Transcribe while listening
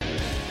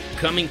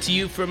coming to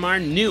you from our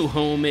new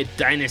home at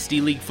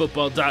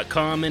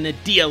dynastyleaguefootball.com and a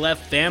DLF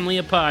family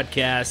of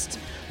podcasts.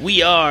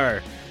 We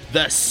are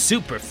the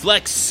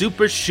Superflex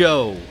Super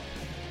Show.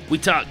 We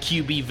talk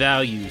QB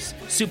values,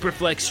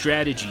 Superflex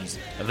strategies,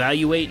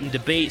 evaluate and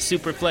debate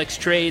Superflex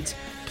trades,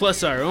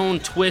 plus our own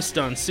twist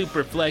on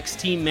Superflex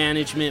team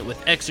management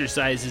with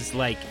exercises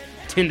like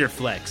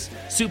Tinderflex,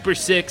 Super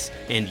 6,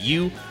 and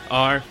You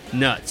Are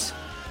Nuts.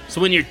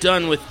 So when you're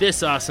done with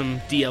this awesome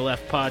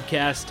DLF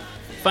podcast,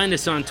 find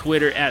us on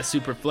Twitter at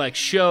Superflex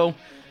Show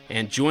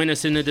and join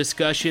us in the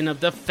discussion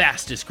of the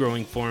fastest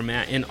growing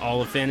format in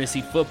all of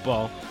fantasy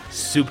football,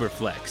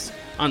 Superflex,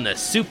 on the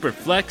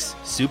Superflex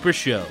Super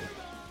Show.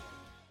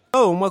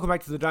 Hello and welcome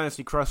back to the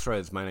Dynasty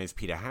Crossroads. My name is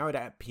Peter Howard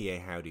at PA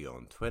Howdy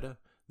on Twitter.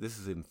 This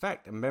is in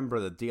fact a member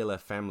of the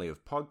DLF family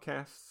of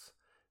podcasts,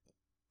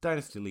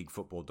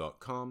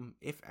 dynastyleaguefootball.com,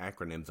 if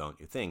acronyms aren't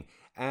your thing.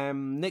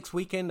 Next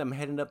weekend I'm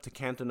heading up to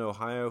Canton,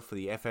 Ohio for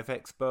the FF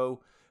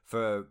Expo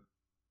for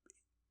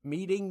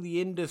meeting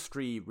the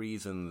industry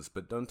reasons,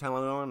 but don't tell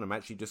anyone. I'm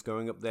actually just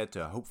going up there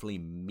to hopefully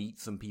meet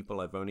some people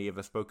I've only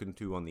ever spoken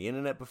to on the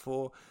internet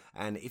before.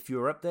 And if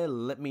you're up there,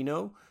 let me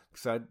know,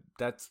 because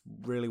that's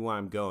really why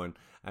I'm going.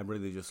 I'd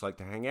really just like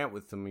to hang out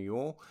with some of you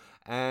all.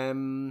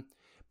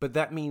 But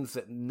that means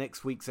that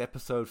next week's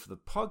episode for the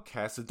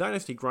podcast, the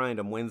Dynasty Grind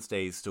on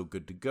Wednesday is still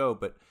good to go,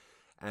 but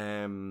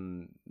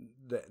the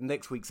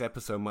next week's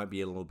episode might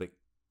be a little bit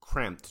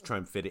cramped to try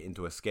and fit it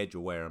into a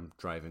schedule where I'm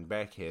driving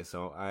back here.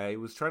 So I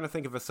was trying to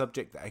think of a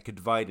subject that I could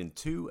divide in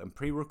two and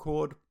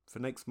pre-record for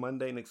next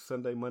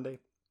Sunday,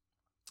 Monday.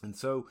 And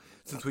so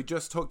since we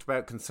just talked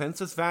about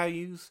consensus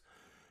values,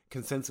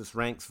 consensus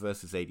ranks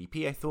versus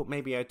ADP, I thought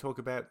maybe I'd talk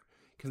about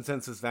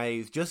consensus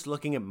values, just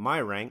looking at my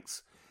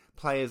ranks,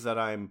 players that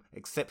I'm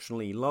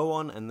exceptionally low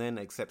on and then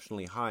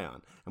exceptionally high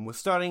on. And we're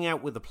starting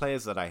out with the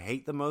players that I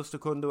hate the most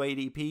according to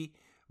ADP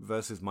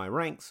versus my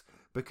ranks,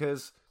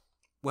 because,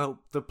 well,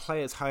 the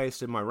players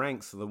highest in my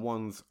ranks are the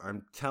ones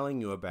I'm telling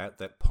you about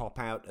that pop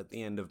out at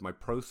the end of my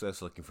process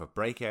looking for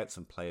breakouts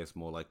and players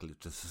more likely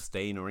to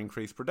sustain or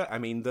increase production. I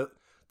mean,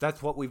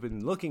 that's what we've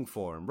been looking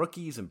for in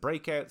rookies and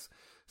breakouts.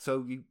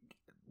 So you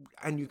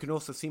can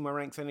also see my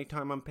ranks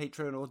anytime on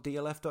Patreon or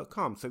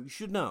DLF.com, so you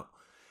should know.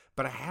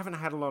 But I haven't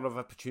had a lot of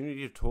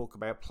opportunity to talk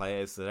about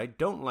players that I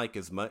don't like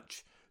as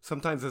much,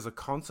 sometimes as a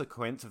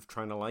consequence of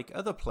trying to like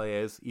other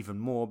players even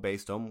more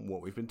based on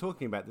what we've been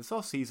talking about this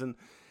offseason.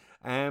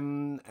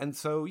 And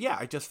so, yeah,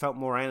 I just felt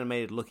more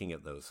animated looking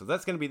at those. So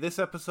that's going to be this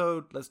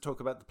episode. Let's talk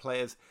about the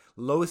players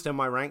lowest in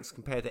my ranks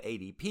compared to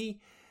ADP.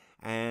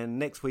 And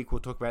next week,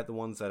 we'll talk about the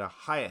ones that are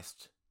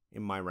highest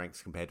in my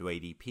ranks compared to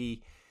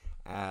ADP.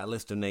 A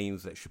list of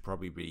names that should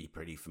probably be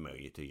pretty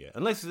familiar to you.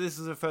 Unless this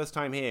is the first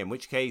time here, in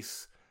which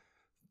case,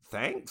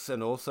 thanks.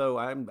 And also,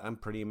 I'm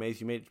pretty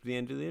amazed you made it to the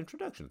end of the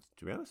introduction,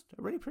 to be honest.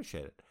 I really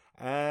appreciate it.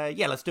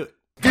 Yeah, let's do it.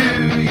 Do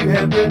you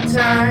have the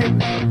time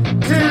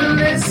to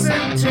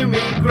listen to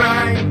me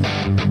grind?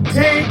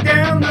 Take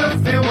down the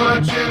film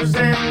watchers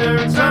and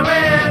nerds all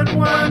at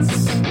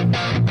once.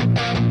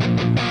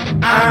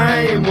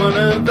 I am one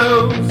of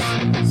those,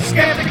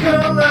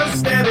 skeptical of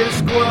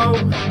status quo,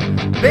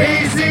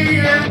 lazy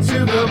and to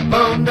the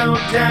bone, no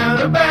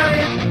doubt about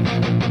it.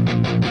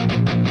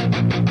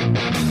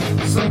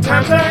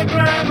 Sometimes I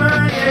grind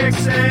my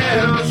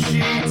Excel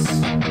sheets,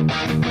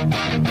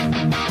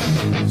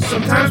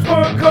 sometimes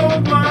pour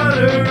cold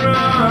water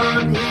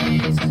on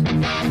heat.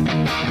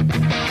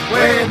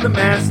 When the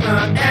math's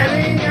not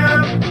adding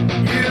up,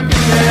 you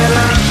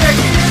better check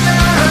it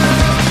out.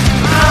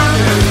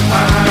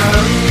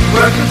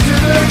 Welcome to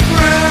the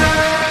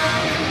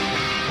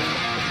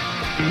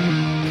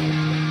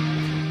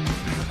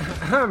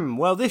grind.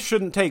 Well, this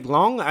shouldn't take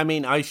long. I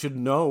mean, I should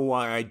know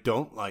why I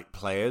don't like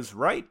players,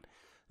 right?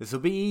 This will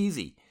be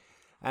easy.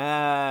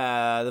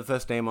 The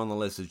first name on the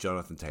list is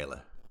Jonathan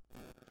Taylor.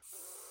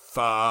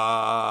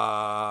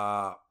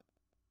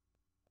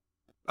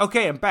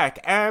 Okay, I'm back.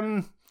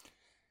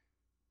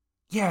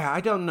 Yeah, I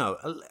don't know.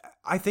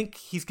 I think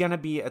he's gonna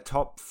be a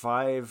top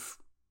 5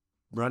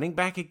 running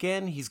back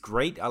again. He's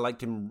great. I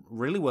liked him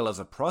really well as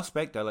a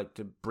prospect. I like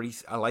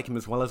him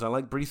as well as I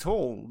like Breece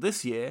Hall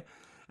this year.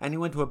 And he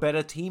went to a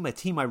better team, a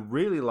team I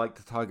really like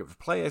to target for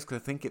players because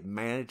I think it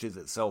manages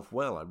itself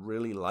well. I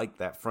really like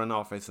that front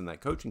office and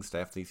that coaching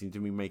staff. They seem to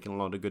be making a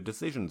lot of good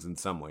decisions in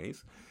some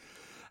ways.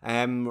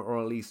 Or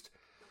at least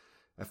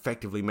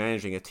effectively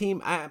managing a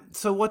team.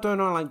 So what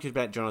don't I like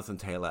about Jonathan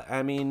Taylor?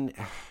 I mean,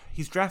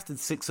 he's drafted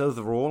 6th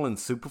overall in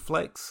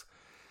Superflex,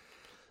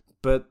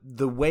 but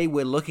the way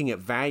we're looking at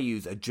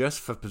values adjusts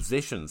for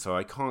position, so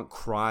I can't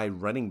cry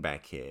running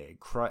back here.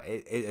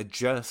 It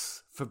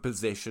adjusts for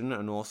position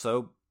and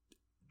also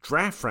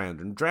draft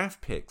round and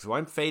draft pick, so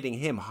I'm fading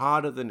him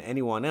harder than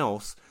anyone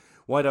else.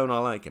 Why don't I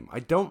like him? I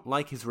don't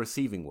like his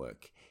receiving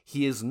work.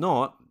 He is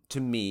not, to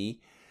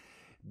me,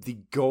 the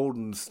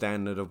golden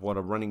standard of what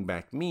a running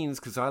back means,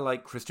 because I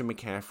like Christian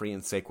McCaffrey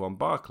and Saquon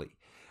Barkley.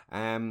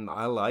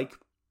 I like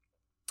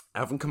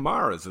Alvin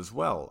Kamara's as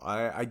well.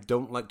 I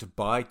don't like to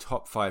buy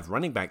top 5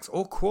 running backs,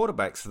 or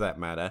quarterbacks for that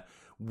matter,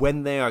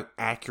 when they are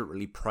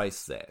accurately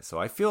priced there. So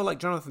I feel like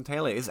Jonathan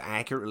Taylor is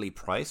accurately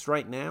priced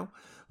right now.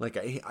 Like,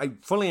 I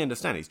fully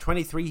understand. He's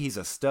 23, he's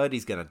a stud,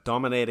 he's going to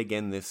dominate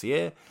again this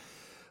year.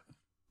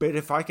 But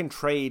if I can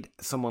trade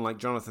someone like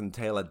Jonathan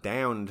Taylor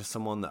down to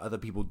someone that other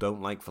people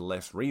don't like for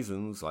less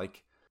reasons,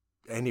 like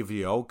any of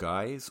the old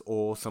guys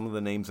or some of the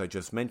names I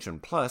just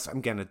mentioned, plus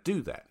I'm going to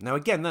do that. Now,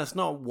 again, that's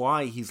not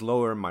why he's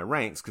lower in my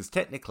ranks, because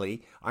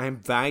technically I am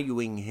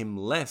valuing him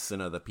less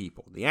than other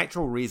people. The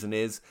actual reason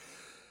is,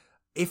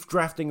 if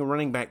drafting a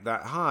running back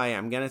that high,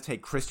 I'm going to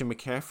take Christian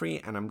McCaffrey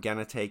and I'm going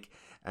to take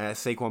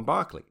Saquon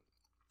Barkley.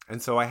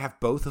 And so I have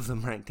both of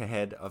them ranked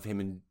ahead of him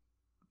in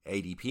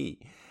ADP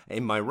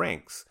in my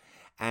ranks.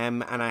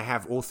 And I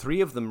have all three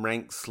of them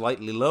ranked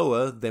slightly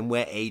lower than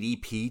where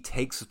ADP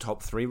takes the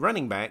top three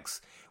running backs,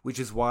 which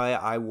is why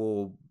I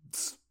will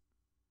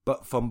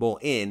fumble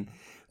in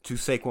to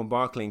Saquon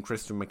Barkley and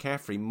Christian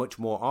McCaffrey much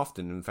more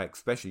often. In fact,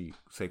 especially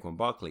Saquon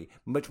Barkley,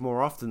 much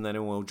more often than I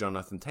will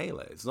Jonathan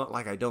Taylor. It's not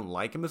like I don't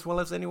like him as well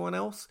as anyone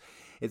else.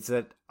 It's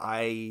that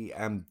I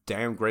am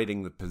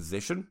downgrading the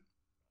position.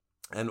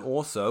 And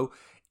also,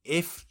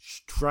 if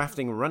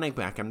drafting a running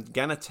back, I'm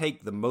going to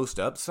take the most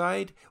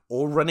upside.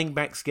 All running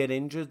backs get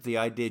injured. The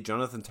idea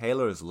Jonathan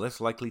Taylor is less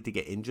likely to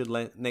get injured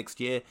next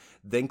year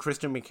than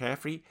Christian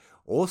McCaffrey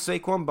or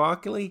Saquon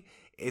Barkley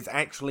is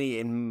actually,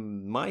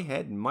 in my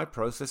head, in my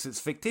process, it's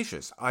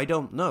fictitious. I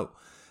don't know.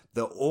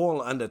 They're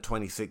all under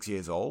 26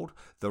 years old.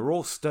 They're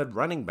all stud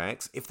running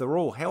backs. If they're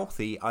all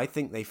healthy, I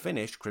think they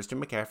finish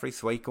Christian McCaffrey,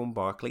 Saquon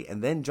Barkley,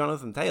 and then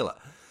Jonathan Taylor.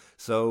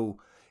 So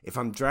if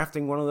I'm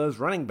drafting one of those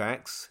running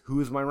backs, who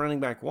is my running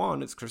back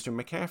one? It's Christian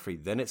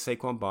McCaffrey. Then it's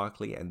Saquon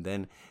Barkley, and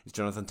then it's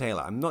Jonathan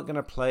Taylor. I'm not going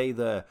to play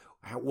the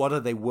what are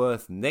they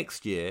worth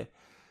next year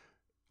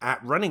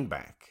at running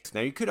back.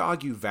 Now, you could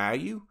argue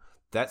value.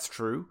 That's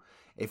true.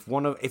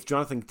 If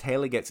Jonathan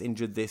Taylor gets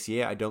injured this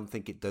year, I don't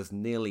think it does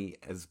nearly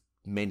as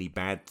many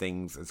bad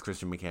things as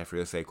Christian McCaffrey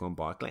or Saquon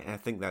Barkley, and I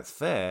think that's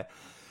fair.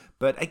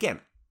 But again,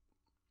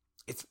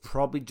 it's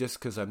probably just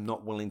because I'm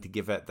not willing to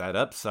give it that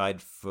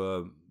upside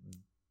for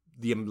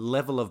the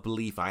level of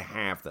belief I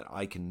have that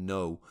I can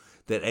know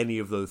that any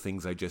of those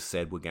things I just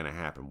said were going to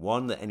happen.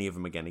 One, that any of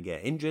them are going to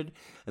get injured,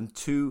 and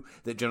two,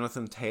 that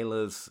Jonathan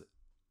Taylor's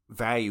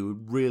value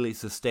would really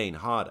sustain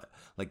harder.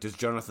 Like, does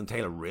Jonathan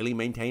Taylor really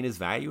maintain his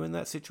value in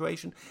that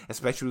situation,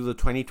 especially with the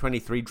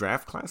 2023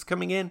 draft class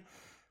coming in?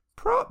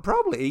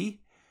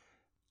 Probably.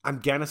 I'm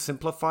gonna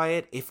simplify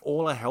it. If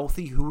all are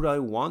healthy, who do I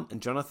want?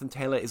 And Jonathan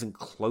Taylor isn't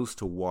close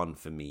to one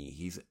for me.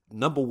 He's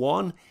number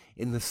one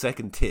in the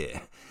second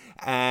tier.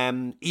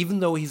 Even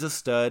though he's a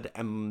stud,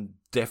 I'm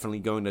definitely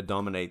going to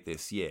dominate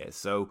this year.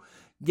 So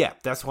yeah,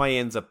 that's why he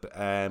ends up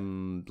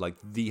like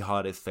the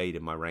hardest fade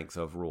in my ranks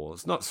overall.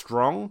 It's not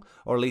strong,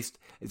 or at least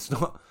it's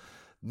not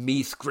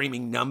me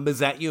screaming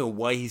numbers at you or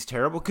why he's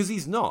terrible, because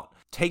he's not.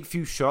 Take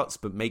few shots,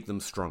 but make them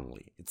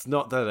strongly. It's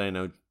not that I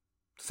know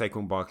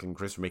Saquon Barkley and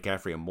Christian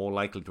McCaffrey are more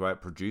likely to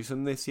outproduce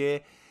him this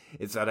year.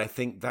 It's that I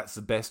think that's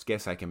the best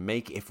guess I can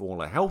make if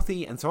all are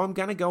healthy, and so I'm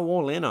going to go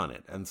all in on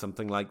it. And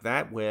something like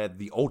that, where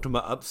the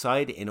ultimate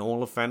upside in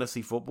all of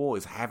fantasy football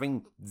is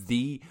having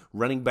the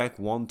running back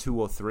 1,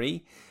 2, or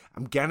 3,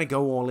 I'm going to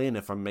go all in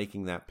if I'm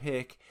making that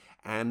pick.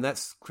 And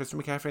that's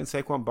Christian McCaffrey and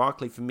Saquon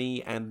Barkley for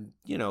me, and,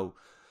 you know,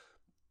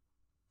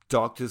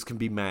 doctors can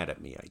be mad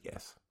at me, I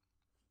guess.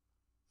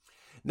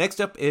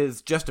 Next up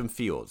is Justin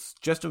Fields.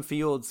 Justin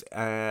Fields,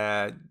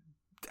 I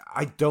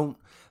don't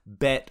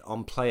bet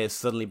on players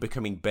suddenly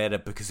becoming better,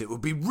 because it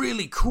would be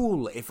really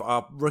cool if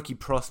our rookie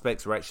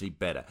prospects were actually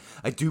better.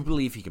 I do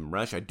believe he can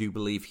rush. I do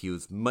believe he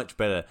was much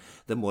better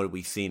than what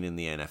we've seen in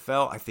the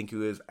NFL. I think he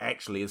was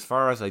actually, as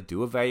far as I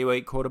do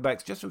evaluate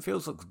quarterbacks, Justin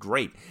Fields looks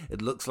great.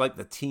 It looks like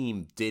the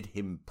team did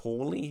him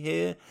poorly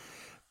here,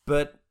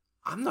 but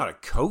I'm not a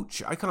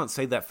coach. I can't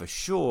say that for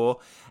sure.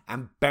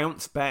 And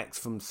bounce backs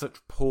from such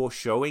poor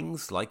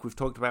showings, like we've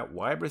talked about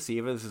wide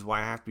receivers, is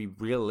why I have to be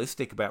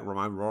realistic about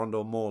my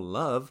Rondale Moore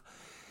love,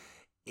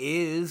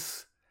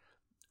 is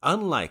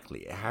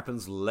unlikely. It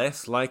happens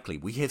less likely.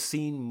 We have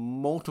seen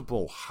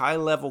multiple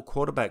high-level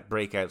quarterback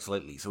breakouts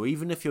lately. So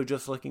even if you're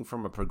just looking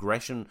from a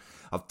progression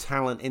of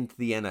talent into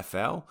the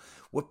NFL,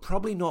 we're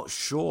probably not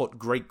short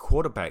great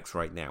quarterbacks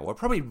right now. We're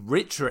probably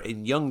richer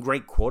in young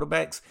great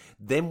quarterbacks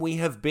than we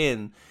have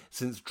been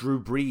since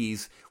Drew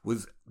Brees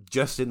was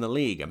just in the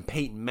league and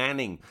Peyton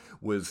Manning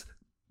was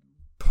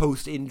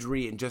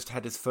post-injury and just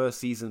had his first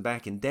season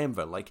back in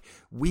Denver. Like,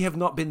 we have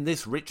not been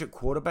this rich at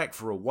quarterback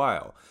for a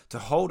while. To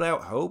hold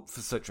out hope for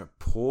such a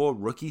poor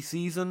rookie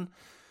season,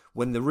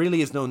 when there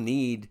really is no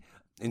need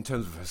in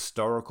terms of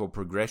historical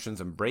progressions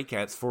and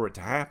breakouts for it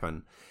to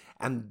happen,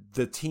 and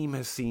the team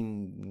has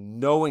seen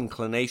no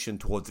inclination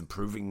towards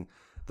improving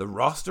the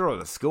roster or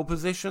the skill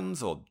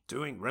positions or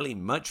doing really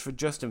much for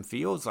Justin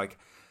Fields, like,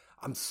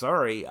 I'm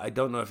sorry, I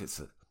don't know if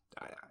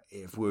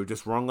if we were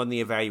just wrong on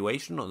the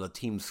evaluation or the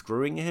team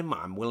screwing him.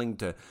 I'm willing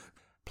to...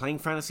 Playing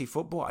fantasy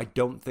football, I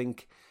don't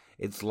think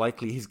it's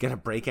likely he's going to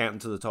break out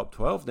into the top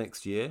 12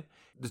 next year.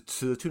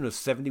 To the tune of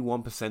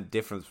 71%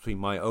 difference between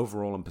my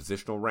overall and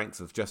positional ranks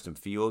of Justin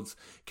Fields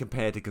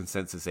compared to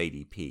consensus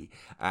ADP.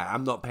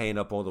 I'm not paying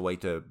up all the way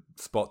to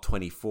spot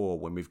 24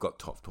 when we've got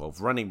top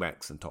 12 running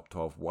backs and top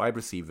 12 wide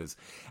receivers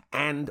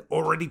and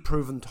already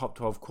proven top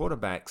 12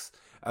 quarterbacks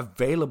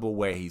available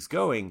where he's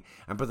going.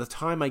 And by the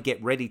time I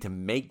get ready to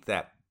make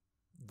that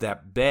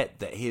bet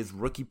that his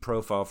rookie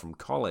profile from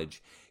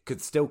college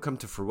could still come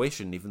to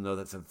fruition, even though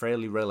that's a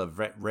fairly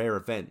rare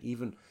event,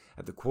 even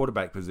at the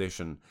quarterback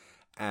position,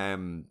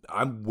 I'm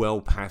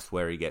well past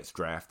where he gets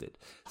drafted.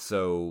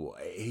 So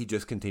he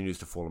just continues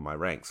to fall in my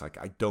ranks. Like,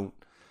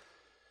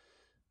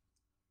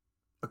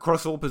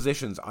 across all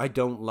positions, I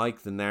don't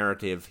like the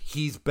narrative,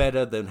 he's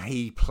better than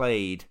he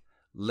played,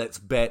 let's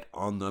bet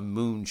on the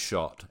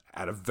moonshot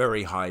at a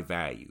very high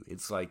value.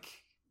 It's like,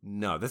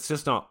 no, that's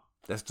just not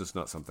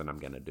something I'm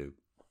going to do.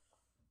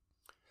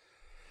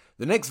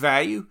 The next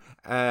value,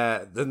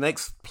 the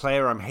next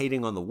player I'm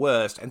hating on the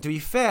worst, and to be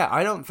fair,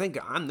 I don't think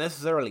I'm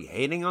necessarily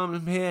hating on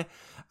him here.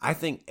 I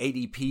think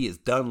ADP has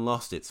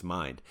lost its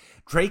mind.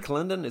 Drake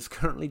London is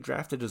currently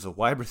drafted as a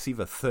wide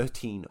receiver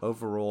 13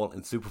 overall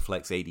in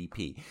Superflex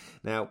ADP.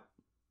 Now,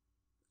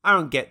 I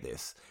don't get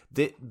this.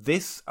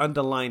 This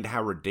underlined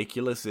how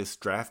ridiculous this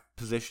draft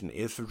position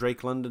is for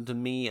Drake London to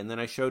me, and then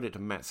I showed it to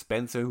Matt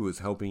Spencer, who was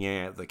helping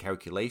out the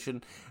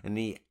calculation, and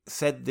he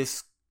said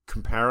this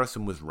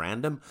comparison was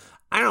random.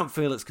 I don't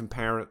feel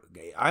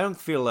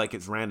like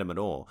it's random at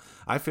all.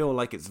 I feel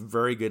like it's a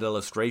very good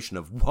illustration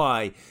of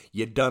why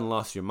you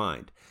lost your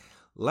mind.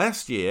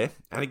 Last year,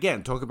 and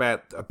again, talk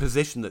about a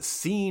position that's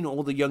seen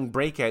all the young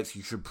breakouts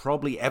you should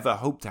probably ever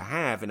hope to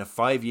have in a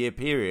 5-year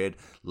period,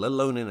 let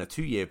alone in a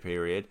 2-year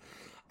period.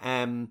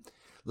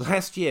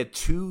 Last year,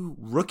 2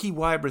 rookie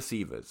wide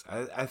receivers,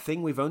 a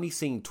thing we've only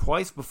seen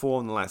twice before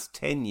in the last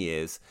 10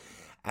 years,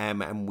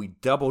 and we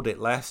doubled it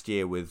last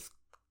year with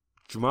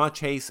Jamar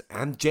Chase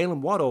and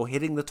Jalen Waddle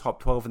hitting the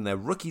top 12 in their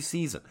rookie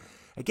season.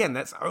 Again,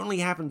 that's only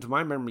happened to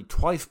my memory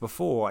twice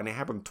before, and it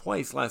happened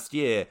twice last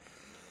year.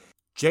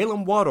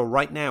 Jalen Waddle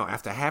right now,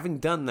 after having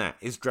done that,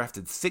 is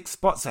drafted 6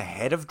 spots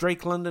ahead of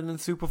Drake London in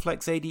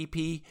Superflex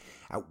ADP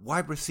at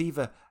wide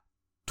receiver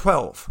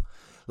 12.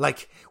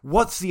 Like,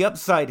 what's the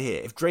upside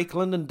here? If Drake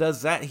London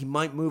does that, he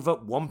might move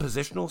up 1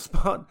 positional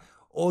spot,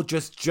 or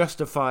just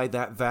justify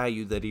that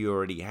value that he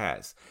already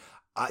has.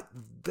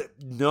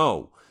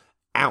 No.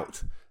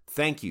 Out.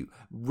 Thank you.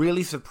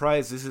 Really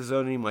surprised this is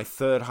only my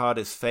 3rd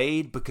hardest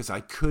fade, because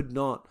that could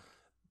not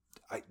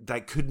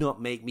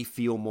make me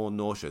feel more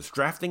nauseous.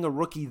 Drafting a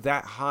rookie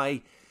that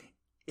high,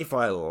 if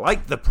I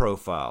liked the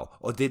profile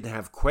or didn't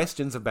have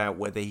questions about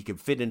whether he could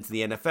fit into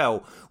the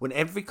NFL, when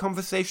every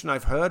conversation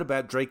I've heard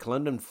about Drake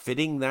London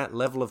fitting that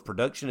level of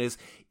production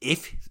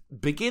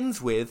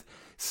begins with,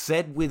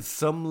 said with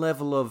some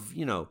level of,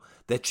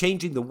 they're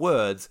changing the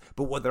words,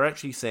 but what they're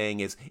actually saying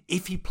is,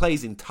 if he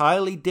plays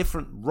entirely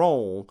different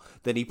role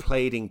than he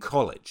played in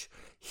college,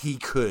 he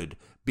could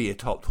be a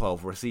top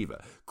 12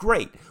 receiver.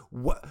 Great.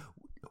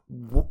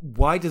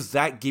 Why does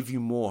that give you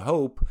more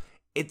hope?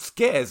 It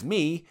scares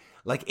me.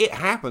 Like, it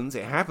happens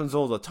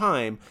all the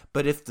time,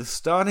 but if the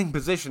starting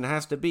position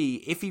has to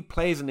be, if he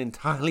plays an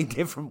entirely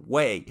different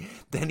way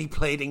than he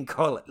played in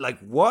college, like,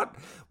 what?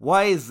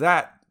 Why is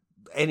that?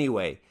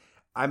 Anyway,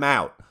 I'm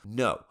out.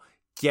 No.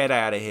 Get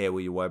out of here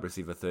with your wide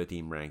receiver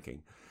 13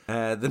 ranking.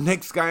 The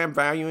next guy I'm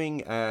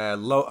valuing, a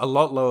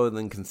lot lower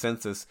than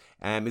consensus,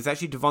 is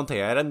actually Davante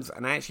Adams,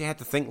 and I actually had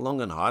to think long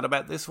and hard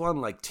about this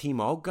one. Like,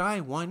 team old guy?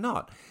 Why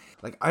not?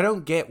 Like, I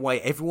don't get why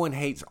everyone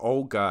hates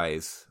old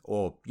guys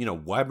or,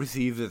 wide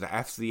receivers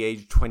after the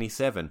age of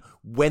 27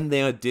 when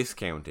they are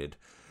discounted,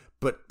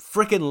 but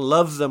frickin'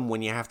 loves them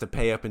when you have to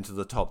pay up into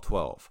the top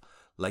 12.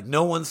 Like,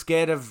 no one's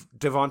scared of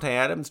Davante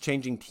Adams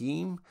changing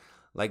team.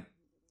 Like,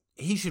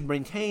 he should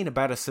maintain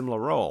about a similar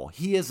role.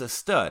 He is a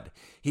stud.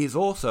 He is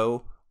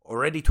also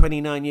already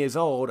 29 years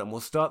old and will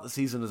start the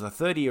season as a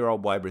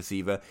 30-year-old wide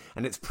receiver,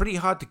 and it's pretty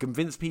hard to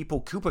convince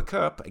people. Cooper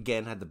Kupp,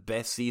 again, had the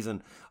best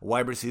season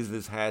wide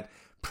receivers had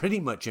pretty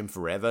much in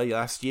forever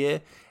last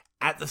year,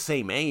 at the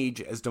same age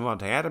as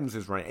Davante Adams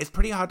is right. It's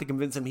pretty hard to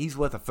convince him he's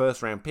worth a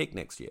first-round pick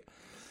next year.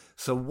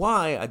 So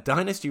why are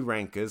dynasty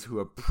rankers who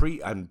are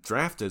and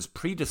drafters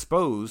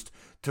predisposed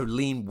to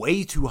lean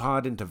way too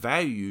hard into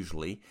value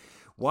usually,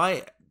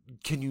 why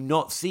can you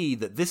not see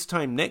that this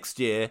time next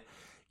year,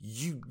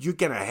 you're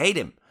going to hate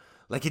him?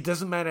 Like, it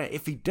doesn't matter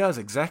if he does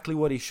exactly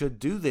what he should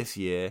do this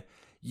year,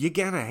 you're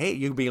going to hate.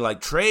 You'll be like,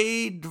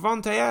 trade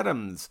Davante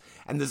Adams.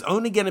 And there's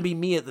only going to be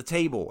me at the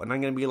table. And I'm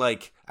going to be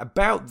like,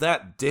 about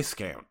that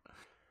discount.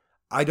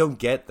 I don't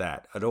get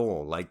that at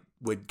all. Like,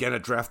 we're going to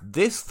draft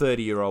this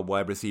 30-year-old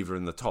wide receiver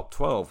in the top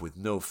 12 with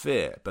no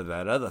fear. But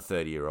that other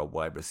 30-year-old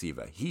wide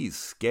receiver, he's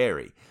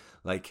scary.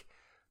 Like,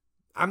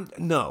 I'm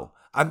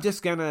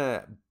just going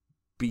to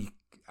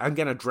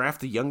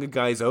draft the younger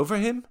guys over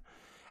him.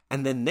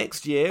 And then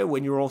next year,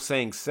 when you're all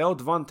saying, sell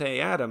Davante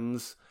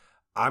Adams,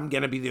 I'm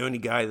going to be the only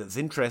guy that's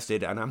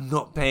interested, and I'm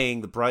not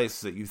paying the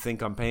price that you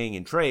think I'm paying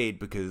in trade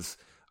because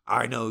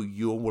I know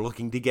you're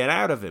looking to get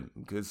out of him.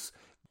 Because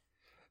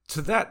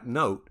to that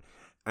note,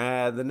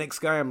 the next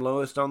guy I'm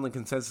lowest on the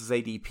consensus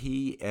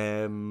ADP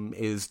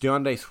is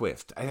DeAndre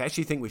Swift. I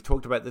actually think we've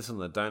talked about this on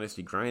the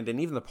Dynasty Grind and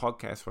even the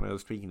podcast when I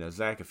was speaking to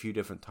Zach a few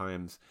different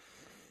times.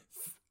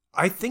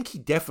 I think he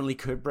definitely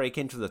could break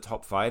into the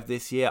top 5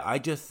 this year. I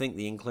just think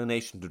the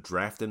inclination to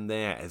draft him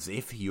there as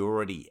if he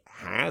already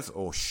has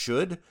or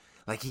should,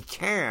 like he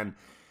can,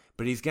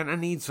 but he's going to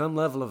need some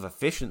level of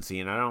efficiency,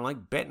 and I don't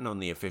like betting on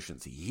the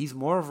efficiency. He's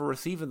more of a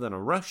receiver than a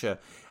rusher,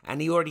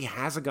 and he already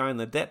has a guy in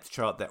the depth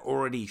chart that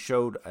already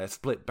showed a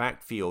split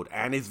backfield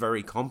and is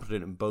very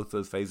competent in both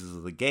those phases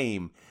of the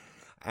game.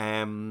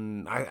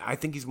 I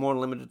think he's more a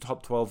limited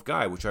top 12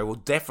 guy, which I will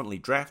definitely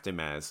draft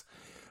him as,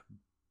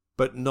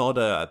 but not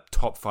a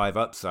top 5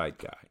 upside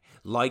guy.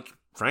 Like,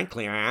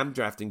 frankly, I am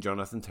drafting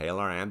Jonathan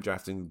Taylor, I am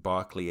drafting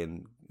Barkley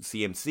and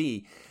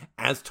CMC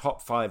as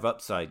top 5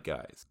 upside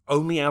guys.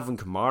 Only Alvin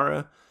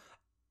Kamara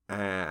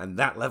and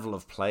that level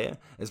of player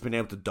has been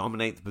able to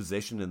dominate the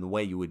position in the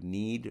way you would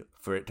need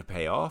for it to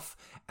pay off,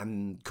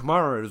 and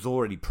Kamara has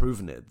already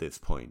proven it at this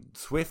point.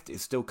 Swift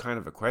is still kind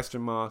of a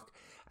question mark.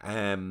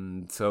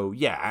 So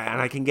yeah,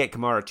 and I can get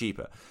Kamara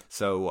cheaper.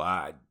 So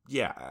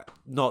yeah,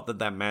 not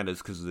that matters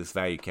because of this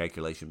value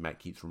calculation. Matt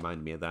keeps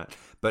reminding me of that.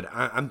 But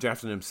I'm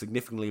drafting him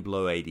significantly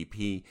below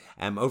ADP.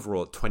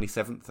 Overall,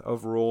 27th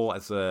overall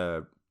as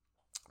a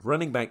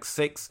running back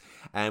 6,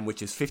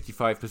 which is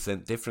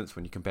 55% difference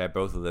when you compare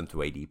both of them to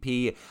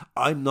ADP.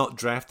 I'm not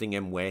drafting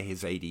him where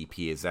his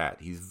ADP is at.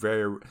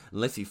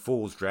 Unless he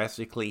falls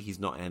drastically, he's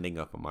not ending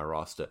up on my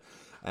roster.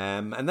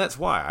 And that's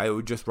why I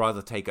would just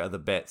rather take other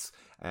bets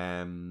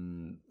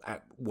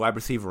at wide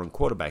receiver and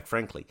quarterback,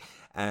 frankly,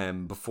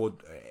 before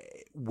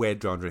where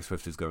DeAndre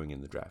Swift is going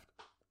in the draft.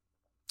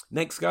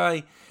 Next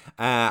guy,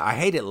 I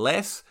hate it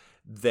less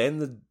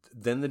than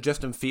the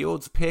Justin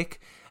Fields pick,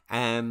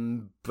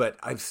 but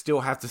I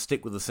still have to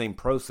stick with the same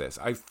process.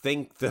 I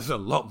think there's a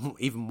lot more,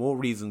 even more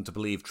reason to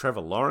believe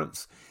Trevor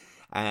Lawrence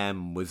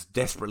was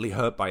desperately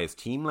hurt by his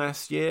team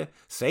last year.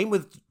 Same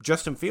with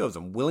Justin Fields.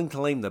 I'm willing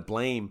to lay the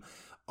blame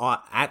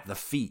at the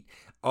feet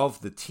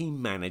of the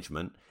team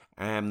management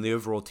and the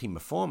overall team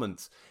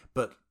performance,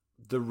 but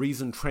the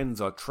reason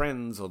trends are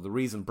trends, or the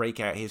reason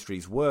breakout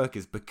histories work,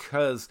 is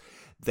because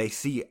they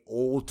see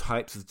all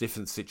types of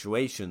different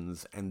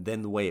situations, and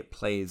then the way it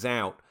plays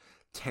out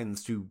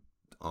tends to,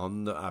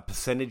 on a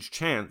percentage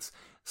chance,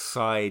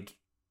 side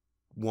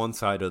one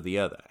side or the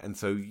other. And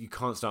so you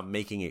can't start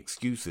making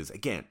excuses.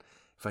 Again,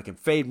 if I can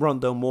fade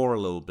Rondale Moore a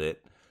little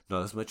bit,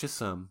 not as much as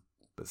some,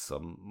 but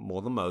some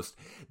more than most,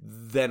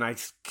 then I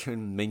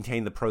can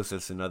maintain the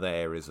process in other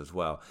areas as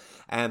well.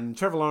 And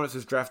Trevor Lawrence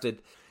is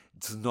drafted.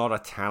 It's not a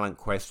talent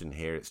question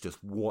here. It's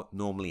just what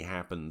normally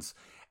happens.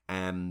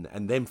 And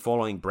then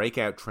following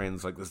breakout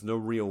trends, like there's no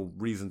real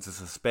reason to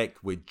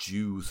suspect we're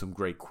due some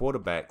great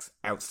quarterbacks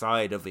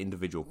outside of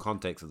individual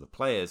context of the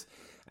players.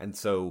 And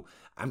so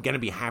I'm going to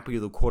be happy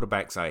with the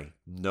quarterbacks I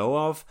know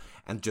of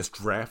and just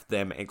draft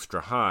them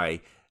extra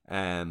high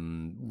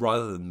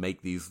rather than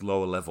make these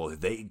lower level.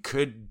 They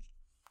could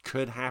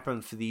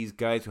happen for these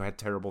guys who had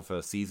terrible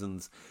first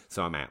seasons,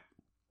 so I'm out.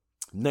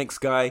 Next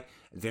guy,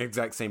 the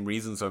exact same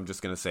reason, so I'm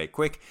just going to say it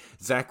quick.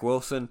 Zach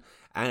Wilson.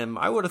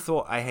 I would have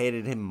thought I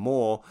hated him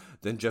more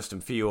than Justin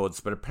Fields,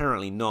 but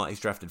apparently not. He's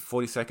drafted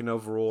 42nd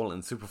overall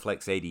in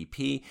Superflex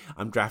ADP.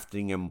 I'm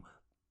drafting him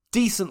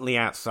decently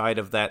outside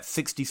of that,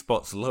 60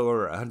 spots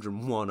lower at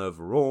 101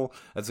 overall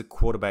as a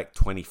quarterback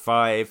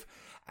 25.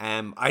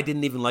 I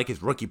didn't even like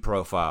his rookie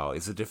profile.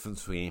 It's the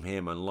difference between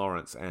him and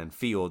Lawrence and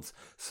Fields,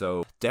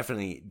 so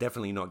definitely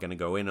not going to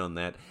go in on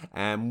that.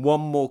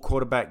 One more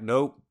quarterback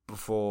note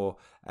before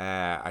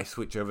I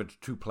switch over to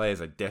two players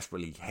I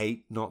desperately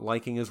hate not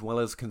liking as well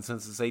as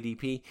consensus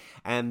ADP.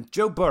 And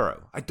Joe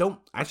Burrow. I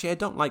don't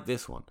like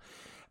this one.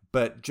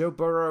 But Joe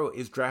Burrow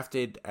is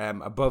drafted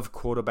above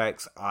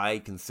quarterbacks I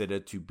consider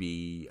to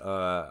be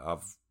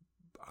of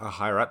a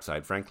higher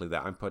upside, frankly,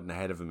 that I'm putting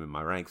ahead of him in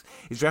my ranks.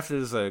 He's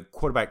drafted as a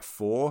quarterback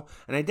 4,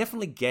 and I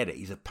definitely get it.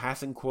 He's a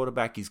passing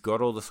quarterback. He's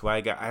got all the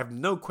swagger. I have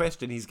no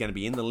question he's going to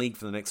be in the league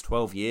for the next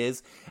 12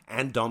 years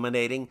and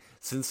dominating.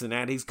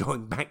 Cincinnati's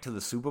going back to the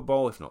Super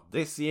Bowl, if not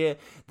this year,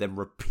 then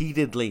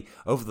repeatedly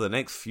over the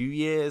next few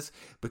years,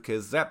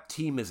 because that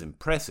team is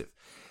impressive.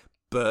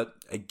 But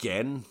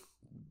again,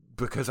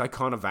 because I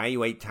can't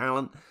evaluate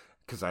talent,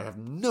 because I have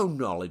no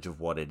knowledge of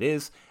what it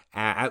is,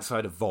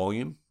 outside of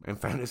volume and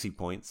fantasy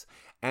points.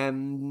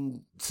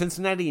 And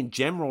Cincinnati in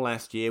general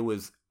last year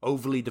was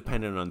overly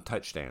dependent on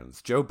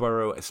touchdowns. Joe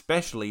Burrow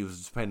especially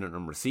was dependent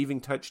on receiving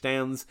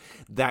touchdowns.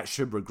 That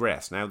should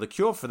regress. Now, the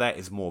cure for that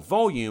is more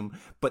volume,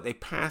 but they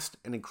passed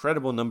an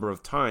incredible number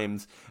of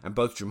times, and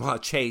both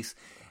Jamar Chase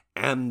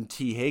and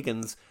T.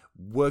 Higgins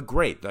were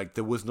great. Like,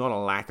 there was not a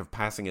lack of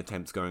passing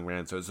attempts going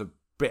around, so it's a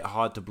bit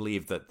hard to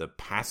believe that the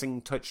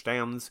passing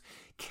touchdowns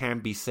can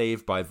be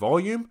saved by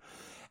volume.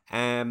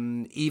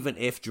 Even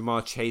if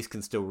Jamar Chase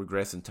can still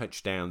regress in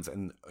touchdowns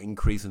and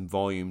increase in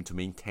volume to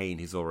maintain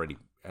his already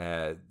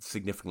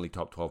significantly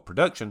top 12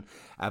 production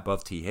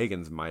above T.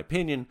 Higgins, in my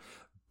opinion.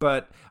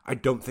 But I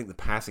don't think the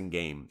passing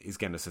game is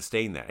going to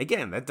sustain that.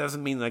 Again, that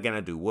doesn't mean they're going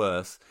to do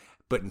worse,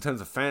 But in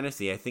terms of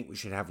fantasy, I think we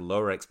should have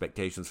lower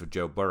expectations for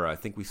Joe Burrow. I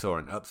think we saw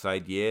an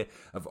upside year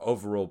of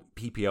overall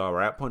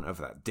PPR output, of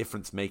that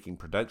difference-making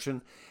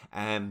production.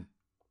 And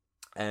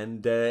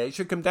it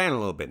should come down a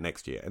little bit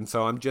next year. And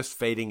so I'm just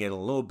fading it a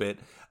little bit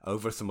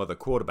over some other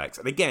quarterbacks.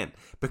 And again,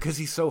 because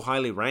he's so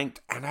highly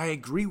ranked, and I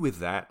agree with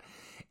that,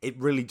 it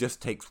really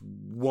just takes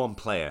one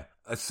player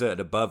assert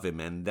above him,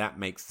 and that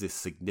makes this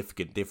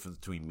significant difference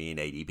between me and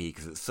ADP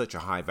because it's such a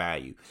high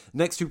value.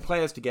 Next two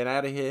players to get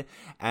out of here,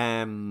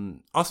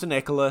 Austin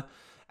Eckler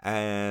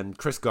and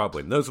Chris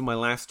Godwin. Those are my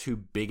last two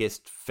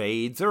biggest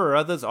fades. There are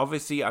others.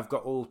 Obviously, I've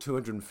got all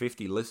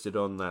 250 listed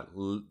on that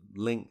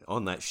link,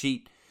 on that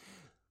sheet,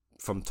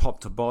 from top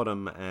to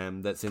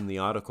bottom, that's in the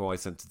article I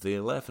sent to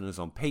DLF and is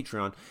on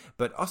Patreon.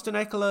 But Austin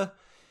Eckler,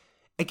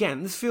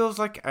 again, this feels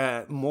like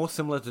more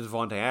similar to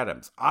Devontae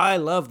Adams. I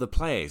love the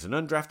play. He's an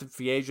undrafted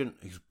free agent.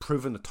 He's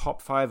proven the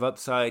top 5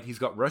 upside. He's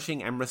got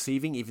rushing and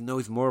receiving, even though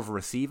he's more of a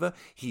receiver.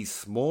 He's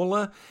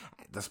smaller,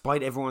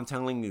 despite everyone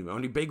telling you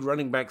only big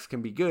running backs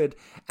can be good.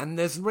 And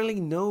there's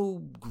really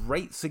no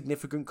great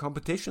significant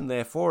competition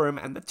there for him.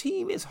 And the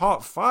team is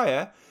hot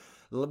fire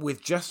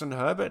with Justin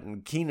Herbert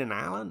and Keenan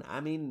Allen. I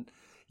mean,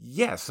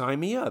 yeah,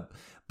 sign me up.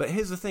 But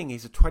here's the thing.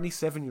 He's a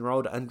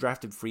 27-year-old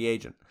undrafted free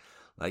agent.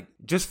 Like,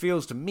 just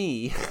feels to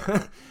me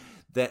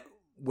that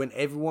when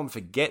everyone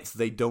forgets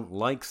they don't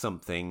like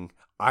something,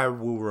 I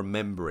will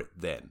remember it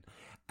then.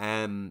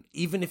 And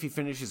even if he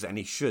finishes, and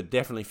he should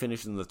definitely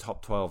finish in the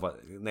top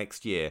 12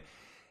 next year,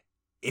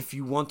 if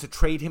you want to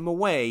trade him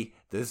away,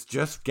 there's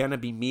just going to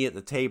be me at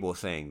the table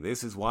saying,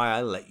 this is why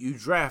I let you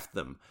draft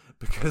them.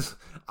 Because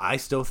I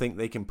still think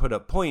they can put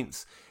up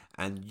points,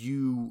 and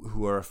you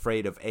who are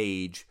afraid of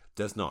age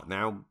does not.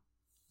 Now,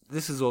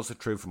 this is also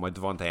true for my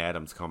Devontae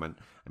Adams comment.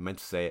 I meant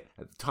to say it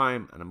at the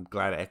time, and I'm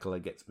glad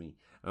Eckler gets me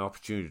an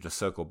opportunity to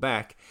circle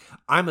back.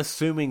 I'm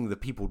assuming the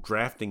people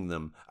drafting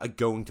them are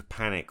going to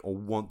panic or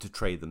want to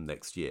trade them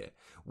next year.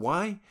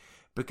 Why?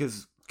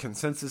 Because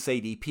consensus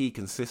ADP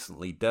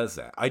consistently does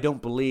that. I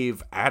don't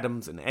believe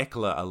Adams and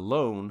Eckler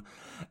alone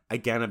are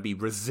going to be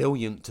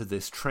resilient to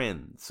this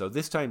trend. So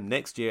this time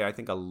next year, I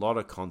think a lot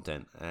of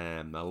content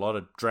and a lot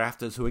of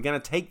drafters who are going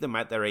to take them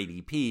at their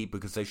ADP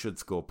because they should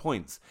score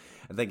points.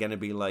 And they're going to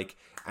be like,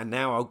 and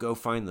now I'll go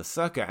find the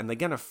sucker. And they're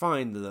going to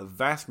find that the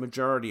vast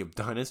majority of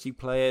Dynasty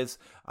players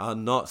are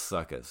not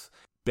suckers.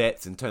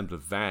 Bets in terms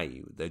of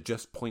value. They're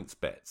just points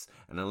bets.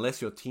 And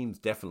unless your team's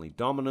definitely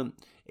dominant,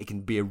 it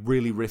can be a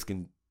really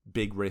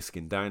big risk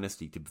in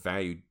Dynasty to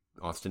value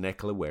Austin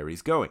Eckler where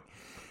he's going.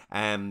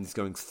 He's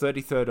going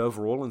 33rd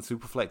overall in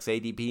Superflex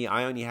ADP.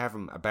 I only have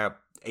him about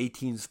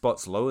 18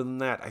 spots lower than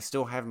that. I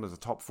still have him as a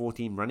top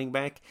 14 running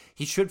back.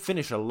 He should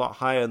finish a lot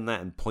higher than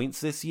that in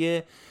points this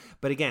year.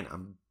 But again,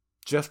 I'm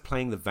just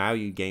playing the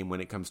value game when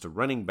it comes to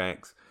running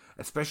backs,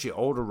 especially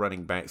older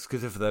running backs,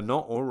 because if they're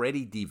not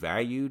already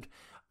devalued,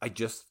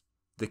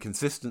 the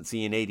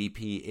consistency in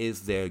ADP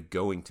is they're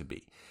going to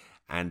be.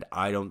 And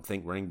I don't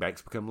think running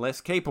backs become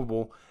less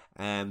capable,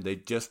 and they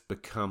just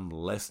become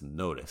less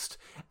noticed.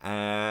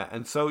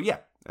 And so, yeah,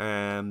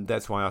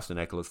 that's why Austin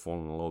Eckler's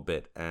fallen a little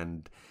bit.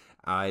 And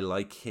I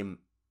like him.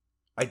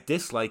 I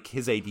dislike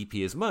his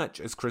ADP as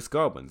much as Chris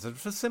Godwin's, and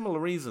for similar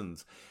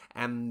reasons.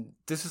 And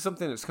this is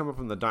something that's come up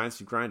on the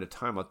Dynasty grind a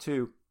time or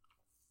two,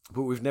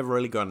 but we've never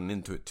really gotten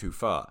into it too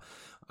far.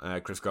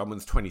 Chris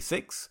Godwin's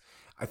 26.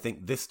 I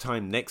think this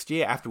time next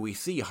year, after we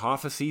see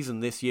half a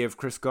season this year of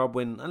Chris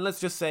Godwin, and let's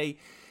just say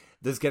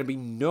there's going to be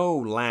no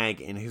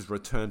lag in his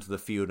return to the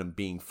field and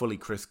being fully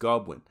Chris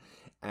Godwin.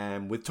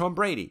 And with Tom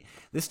Brady,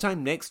 this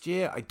time next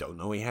year, I don't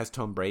know he has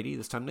Tom Brady.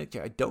 This time next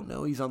year, I don't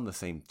know he's on the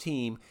same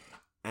team.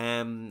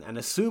 And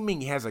assuming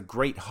he has a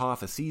great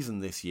half a season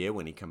this year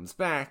when he comes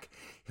back,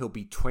 he'll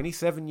be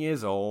 27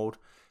 years old,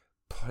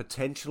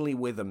 potentially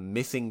with a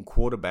missing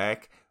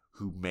quarterback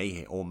who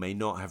may or may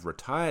not have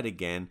retired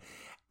again.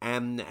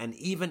 And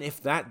even if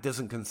that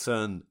doesn't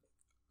concern,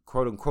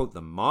 quote-unquote,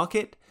 the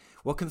market,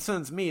 what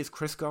concerns me is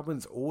Chris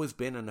Godwin's always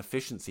been an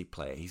efficiency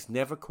player. He's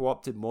never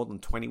co-opted more than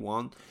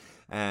 21%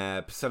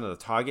 of the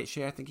target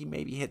share. I think he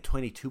maybe hit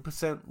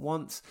 22%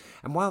 once.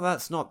 And while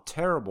that's not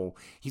terrible,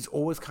 he's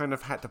always kind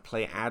of had to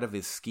play out of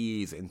his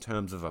skis in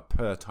terms of a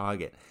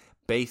per-target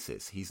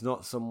basis. He's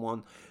not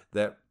someone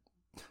that...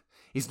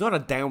 He's not a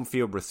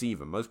downfield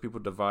receiver. Most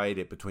people divide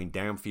it between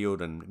downfield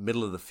and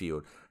middle of the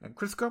field. And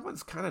Chris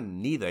Godwin's kind of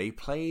neither. He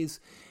plays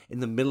in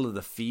the middle of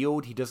the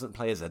field. He doesn't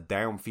play as a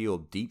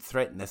downfield deep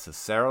threat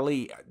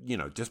necessarily,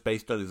 just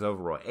based on his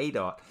overall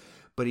ADOT.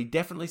 But he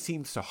definitely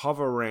seems to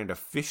hover around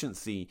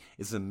efficiency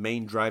as the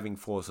main driving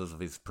forces of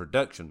his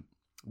production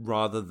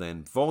rather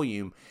than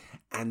volume.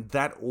 And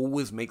that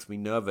always makes me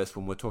nervous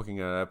when we're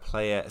talking about a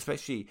player,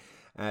 especially...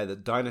 the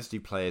Dynasty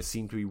players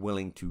seem to be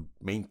willing to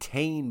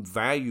maintain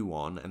value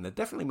on, and they're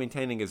definitely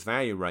maintaining his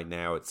value right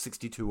now at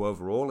 62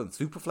 overall in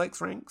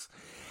Superflex ranks,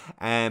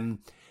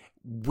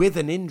 with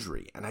an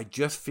injury. And I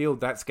just feel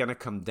that's going to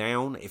come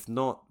down, if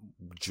not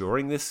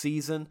during this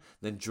season,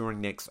 then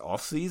during next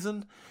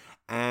offseason.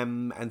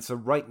 And so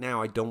right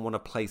now I don't want to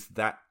place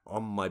that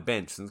on my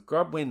bench, since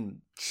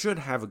Godwin should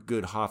have a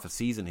good half a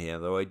season here,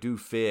 though I do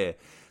fear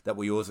that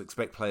we always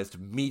expect players to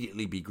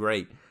immediately be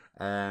great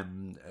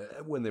when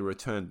they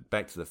return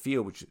back to the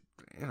field, which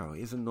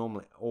isn't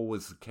normally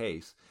always the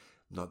case.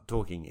 I'm not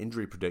talking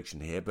injury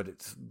prediction here, but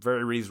it's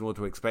very reasonable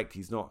to expect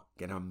he's not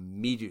going to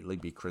immediately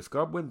be Chris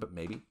Godwin, but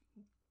maybe.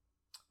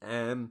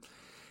 And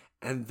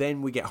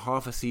then we get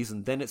half a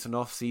season, then it's an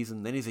off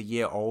season, then he's a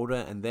year older,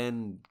 and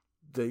then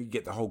you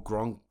get the whole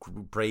Gronk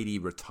Brady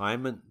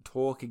retirement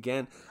talk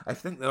again. I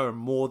think there are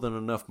more than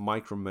enough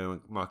micro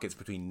markets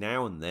between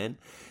now and then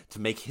to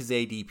make his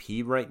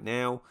ADP right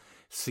now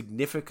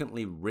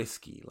significantly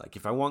risky. Like,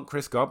 if I want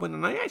Chris Godwin,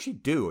 and I actually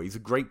do, he's a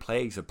great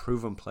player, he's a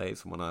proven player,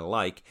 someone I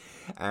like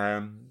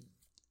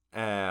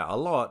a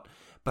lot,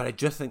 but I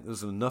just think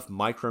there's enough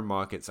micro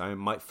markets I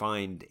might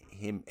find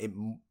him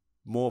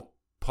more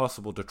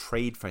possible to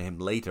trade for him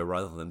later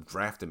rather than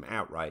draft him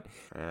outright.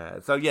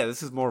 So yeah,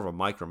 this is more of a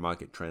micro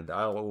market trend.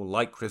 I'll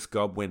like Chris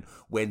Godwin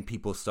when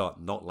people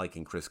start not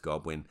liking Chris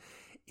Godwin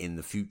in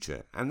the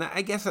future. And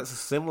I guess that's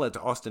similar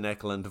to Austin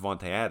Eckler and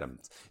Devontae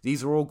Adams.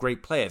 These are all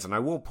great players, and I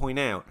will point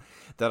out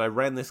that I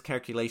ran this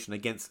calculation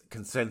against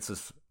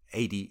consensus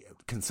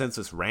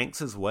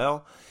ranks as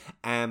well.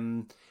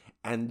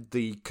 And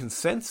the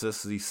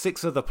consensus, the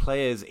 6 other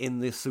players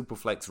in this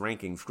Superflex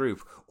rankings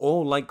group,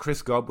 all like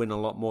Chris Godwin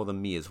a lot more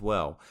than me as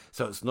well.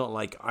 So it's not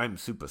like I'm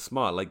super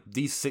smart. Like,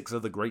 these 6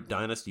 other great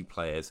Dynasty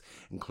players,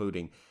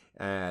 including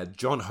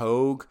John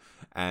Hogue,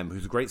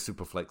 who's a great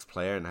Superflex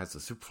player and has the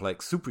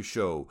Superflex Super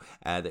Show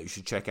that you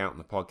should check out on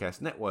the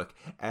podcast network.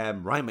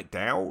 Ryan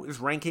McDowell is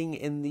ranking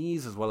in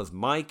these, as well as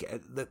Mike.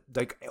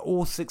 Like,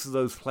 all 6 of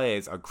those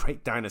players are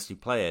great Dynasty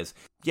players.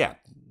 Yeah,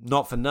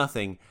 not for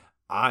nothing,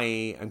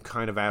 I am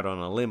kind of out on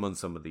a limb on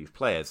some of these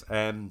players.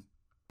 And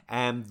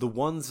the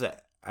ones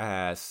that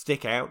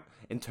stick out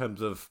in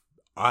terms of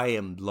I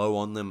am low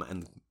on them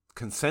and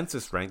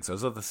consensus ranks,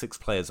 those other 6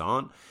 players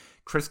aren't.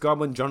 Chris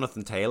Godwin,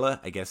 Jonathan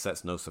Taylor, I guess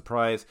that's no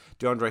surprise.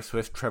 DeAndre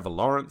Swift, Trevor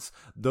Lawrence.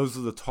 Those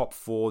are the top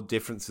 4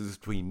 differences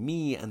between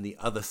me and the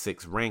other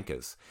 6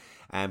 rankers.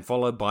 And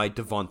followed by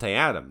Devontae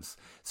Adams.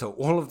 So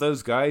all of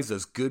those guys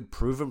as good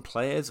proven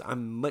players,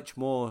 I'm much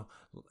more,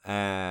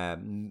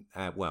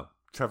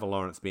 Trevor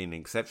Lawrence being an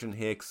exception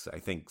here, because I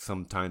think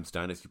sometimes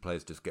Dynasty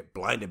players just get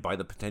blinded by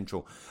the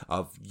potential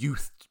of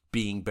youth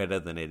being better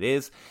than it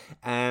is.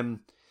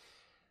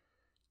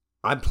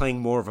 I'm playing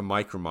more of a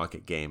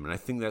micro-market game, and I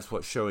think that's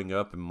what's showing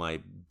up in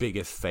my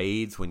biggest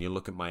fades when you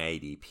look at my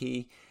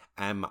ADP.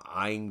 I'm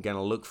going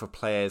to look for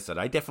players that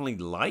I definitely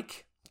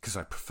like, because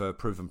I prefer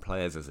proven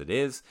players as it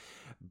is,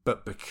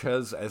 but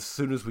because as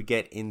soon as we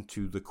get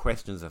into the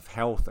questions of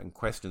health and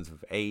questions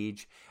of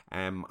age,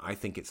 I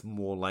think it's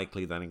more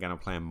likely that I'm going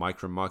to play a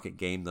micro-market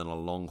game than a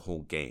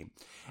long-haul game.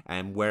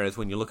 And whereas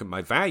when you look at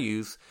my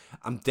values,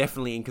 I'm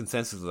definitely in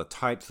consensus of the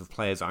types of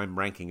players I'm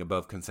ranking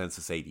above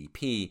consensus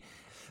ADP.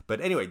 But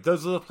anyway,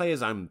 those are the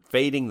players I'm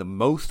fading the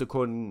most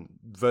according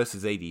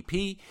versus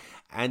ADP.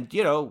 And,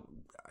 I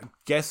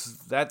guess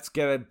that's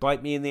going to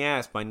bite me in the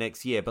ass by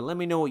next year. But let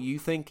me know what you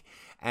think.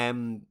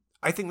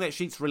 I think that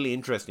sheet's really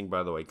interesting,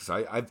 by the way, because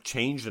I've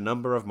changed a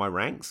number of my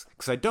ranks,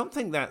 because I don't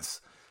think that's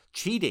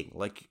cheating.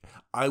 Like,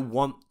 I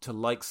want to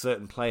like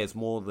certain players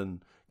more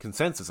than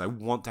consensus. I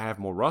want to have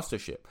more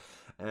rostership.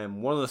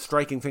 And one of the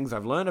striking things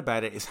I've learned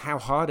about it is how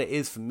hard it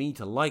is for me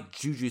to like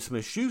Juju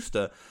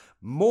Smith-Schuster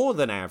more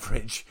than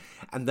average,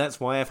 and that's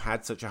why I've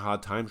had such a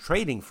hard time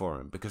trading for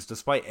him, because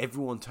despite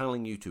everyone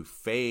telling you to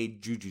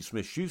fade Juju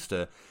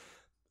Smith-Schuster,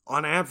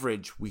 on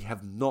average, we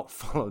have not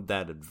followed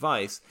that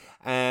advice,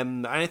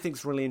 and I think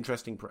it's a really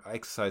interesting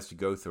exercise to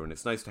go through, and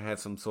it's nice to have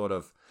some sort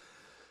of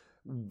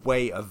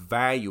way of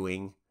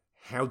valuing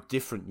how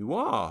different you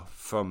are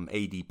from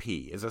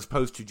ADP, as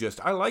opposed to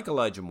just, I like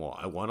Elijah Moore,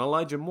 I want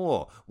Elijah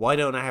Moore, why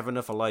don't I have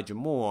enough Elijah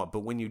Moore?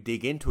 But when you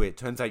dig into it, it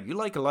turns out you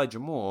like Elijah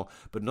Moore,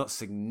 but not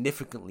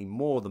significantly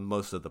more than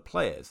most of the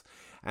players.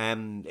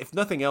 And if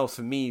nothing else,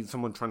 for me,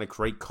 someone trying to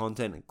create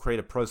content and create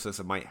a process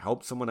that might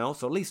help someone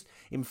else, or at least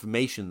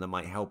information that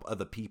might help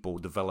other people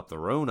develop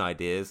their own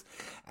ideas,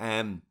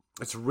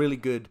 it's a really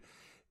good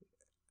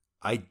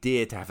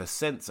idea to have a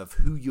sense of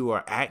who you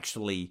are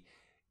actually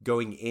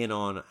going in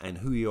on and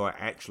who you are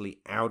actually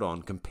out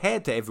on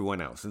compared to everyone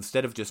else,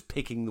 instead of just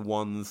picking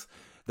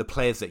the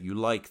players that you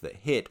like that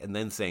hit and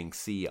then saying,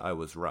 see, I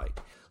was right.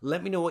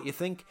 Let me know what you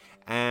think.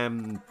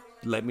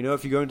 Let me know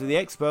if you're going to the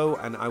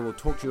expo, and I will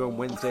talk to you on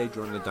Wednesday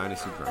during the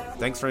Dynasty Grind.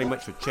 Thanks very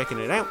much for checking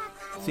it out.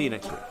 See you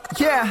next week.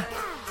 Yeah.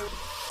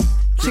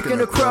 Chicken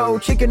or crow,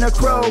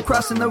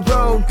 crossing the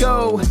road,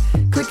 go.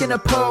 Clicking a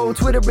pole,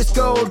 Twitter is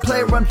gold,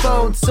 player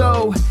unfold,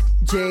 so.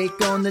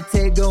 Jake on the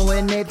table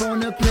and Ape on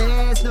the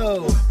players,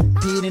 no.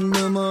 Pete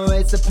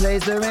enumerates the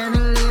plays, they're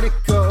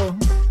analytical.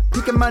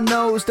 Picking my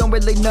nose, don't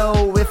really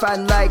know if I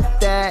like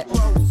that.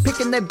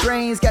 Picking their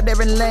brains, got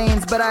different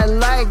lanes, but I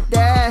like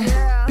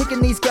that.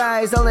 Picking these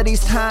guys, all of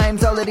these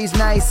times, all of these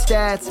nice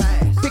stats.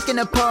 Picking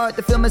apart,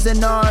 the film is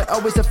an art,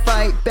 always a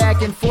fight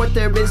back and forth.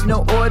 There is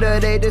no order,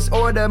 they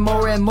disorder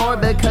more and more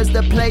because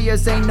the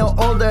players ain't no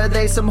older.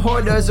 They some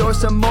hoarders or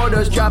some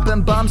mortars,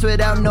 dropping bombs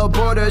without no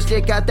borders.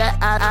 They got that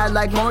I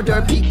like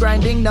mortar, peak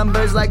grinding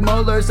numbers like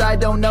molars. I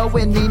don't know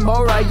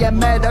anymore, I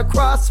am at a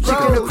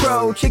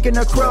crossroads. Chicken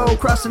or crow,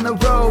 crossing the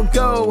road,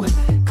 go.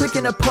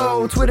 Clicking a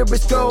pole, Twitter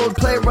is gold,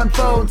 player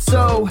unfolds.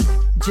 So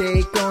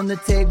Jake on the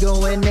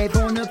table and Abe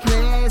on the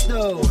plays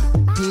though.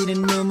 Pete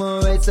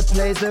enumerates the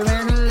plays, they're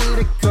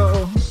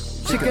analytical.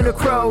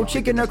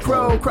 Chicken or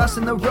crow,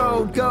 crossing the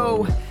road,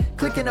 go.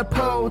 Clicking a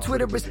pole,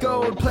 Twitter is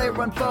gold, player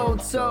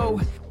unfolds. So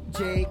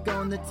Jake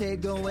on the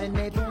table and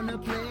Abe on the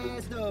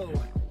plays though.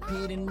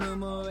 Pete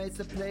enumerates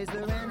the plays,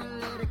 they're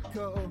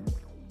analytical.